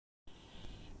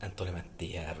and I'm at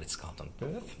the Ritz-Carlton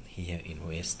Perth here in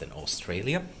Western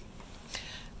Australia,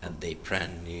 and the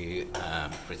brand new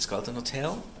Ritz-Carlton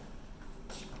hotel,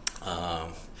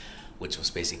 which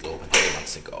was basically opened 3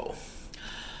 months ago.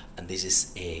 And this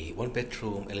is a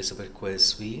 1-bedroom Elizabeth Quay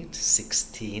suite,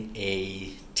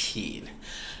 1618,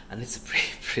 and it's a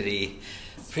pretty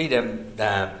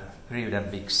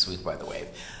damn big suite, by the way.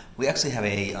 We actually have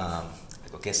a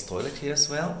guest toilet here as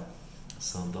well,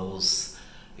 so those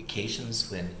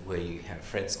occasions where you have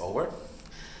friends over,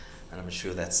 and I'm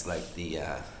sure that's like the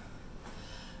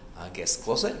guest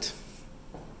closet.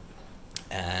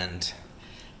 And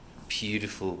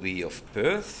beautiful view of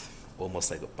Perth,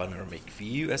 almost like a panoramic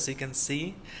view, as you can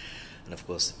see. And of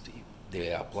course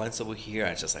there are blinds over here.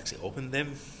 I just actually opened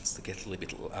them just to get a little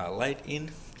bit light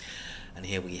in. And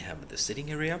here we have the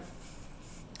sitting area,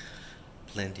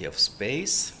 plenty of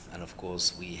space, and of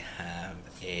course we have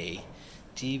a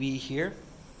TV here.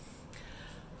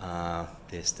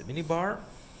 There's the minibar,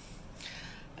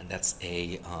 and that's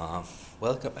a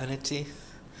welcome amenity,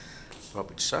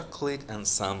 probably chocolate and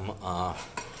some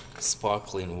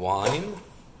sparkling wine.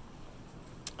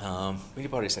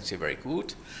 Minibar is actually very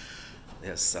good.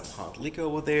 There's some hot liquor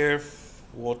over there,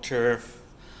 water,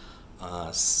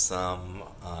 some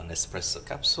Nespresso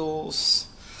capsules,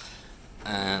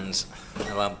 and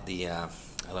I love the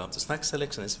snack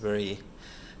selection. It's very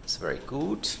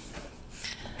good,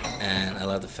 and I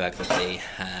love the fact that they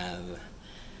have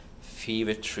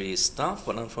Fever Tree stuff,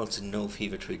 but unfortunately no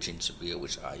Fever Tree ginger beer,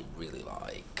 which I really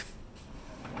like.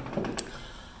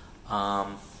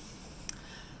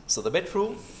 So the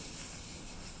bedroom,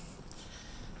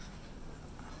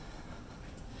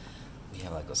 we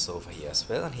have like a sofa here as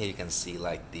well, and here you can see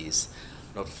like these,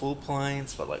 not full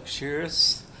blinds, but like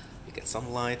shears. You get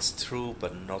some lights through,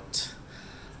 but not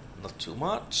too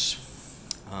much.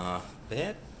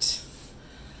 Bed.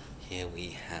 Here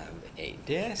we have a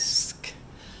desk,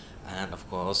 and of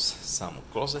course some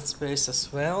closet space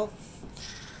as well.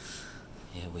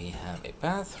 Here we have a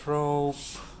bathrobe,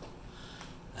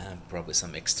 and probably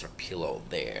some extra pillow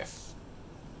there.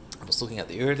 I was looking at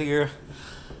the earlier.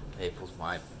 I put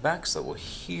my bags over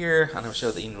here, and I'm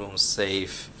sure the in-room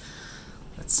safe.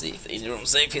 Let's see if the in-room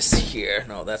safe is here.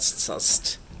 No, that's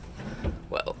just,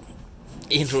 well,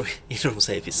 in-room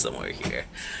safe is somewhere here.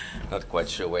 Not quite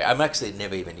sure where. I'm actually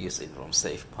never even used in-room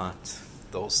safe, but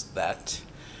those that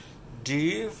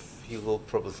do, you will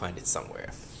probably find it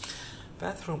somewhere.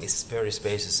 Bathroom is very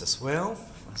spacious as well,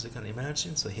 as you can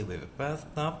imagine. So here we have a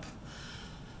bathtub,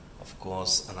 of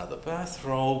course another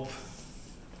bathrobe,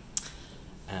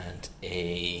 and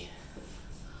a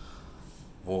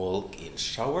walk-in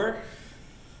shower.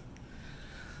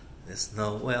 There's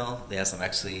some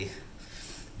actually.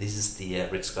 This is the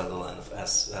Ritz-Carlton line of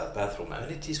bathroom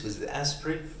amenities with the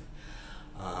Asprey.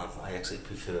 I actually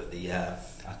prefer the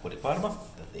Acqua di Parma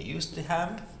that they used to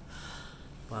have,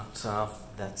 but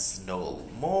that's no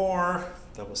more.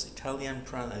 That was Italian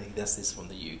brand. I think that's this from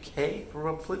the UK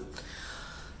probably.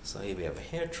 So here we have a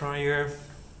hair dryer.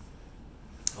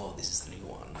 Oh, this is the new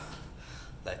one,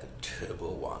 like a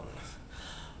turbo one.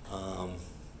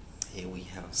 Here we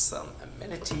have some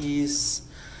amenities,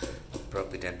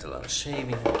 probably dental and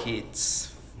shaving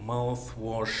kits,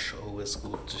 mouthwash, always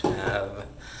good to have.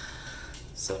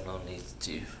 So no need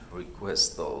to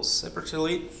request those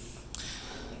separately.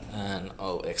 And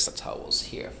extra towels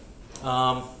here.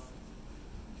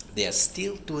 They are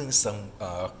still doing some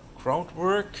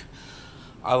groundwork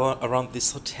around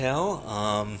this hotel,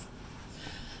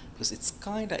 because it's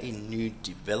kind of a new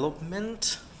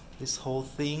development, this whole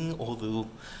thing, although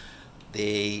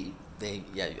they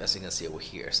as you can see over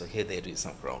here, so here they're doing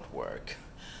some groundwork.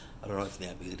 I don't know if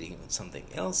they're building something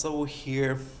else over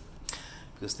here,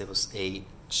 because there was a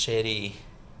jetty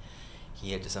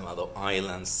here to some other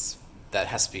islands that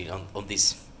has been on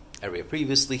this area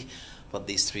previously, but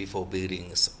these 3-4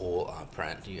 buildings all are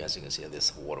brand new. As you can see,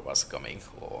 there's a water bus coming,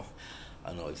 or I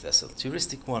don't know if that's a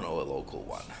touristic one or a local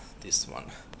one. This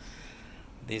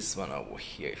one over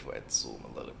here, if I zoom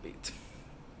a little bit.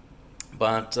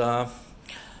 But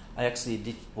I actually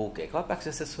did book a club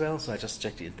access as well, so I just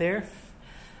checked it there,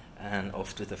 and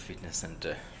off to the fitness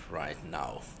center right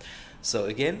now. So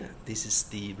again, this is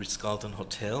the Ritz-Carlton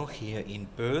Hotel here in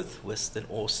Perth, Western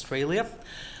Australia,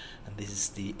 and this is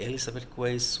the Elizabeth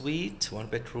Quay suite,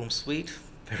 1-bedroom suite,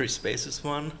 very spacious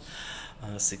one,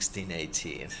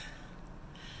 1618.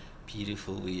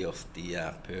 Beautiful view of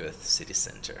the Perth city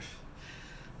centre.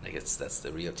 I guess that's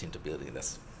the Rio Tinto building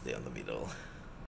that's there in the middle.